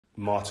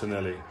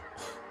Martinelli.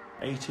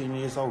 18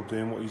 years old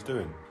doing what he's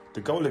doing.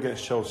 The goal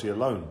against Chelsea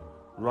alone.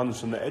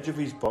 Runs from the edge of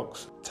his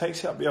box,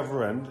 takes it up the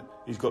other end.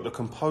 He's got the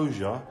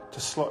composure to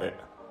slot it.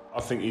 I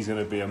think he's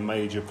going to be a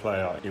major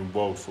player in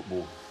world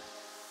football.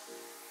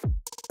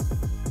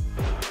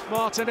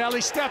 Martinelli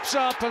steps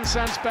up and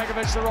sends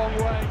Begovic the wrong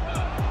way.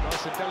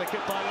 Nice and delicate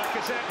by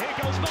Lacazette. Here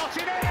goes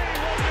Martinelli!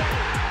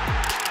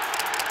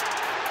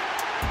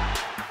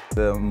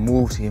 The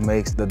moves he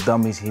makes, the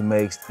dummies he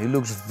makes, he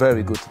looks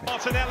very good to me.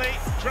 Martinelli,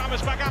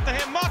 Drama's back after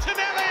him.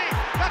 Martinelli!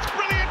 That's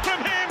brilliant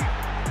from him!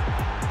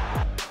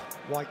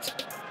 White.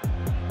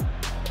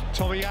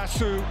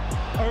 Tomiyasu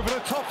over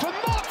the top for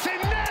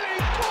Martinelli!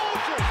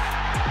 Gorgeous!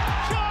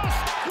 Just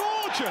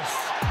gorgeous!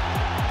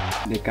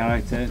 The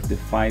character, the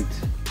fight,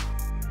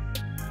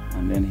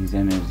 and then his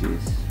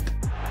energies.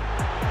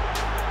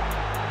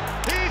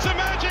 He's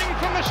emerging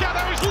from the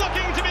shadows,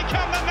 looking to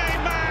become the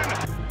main man!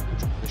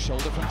 The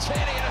shoulder from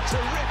Tierney and a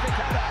terrific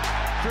header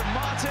from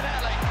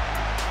Martinelli.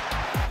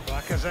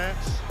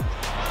 Lacazette.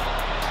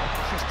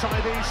 This is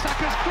tidy.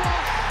 Saka's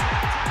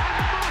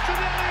cross.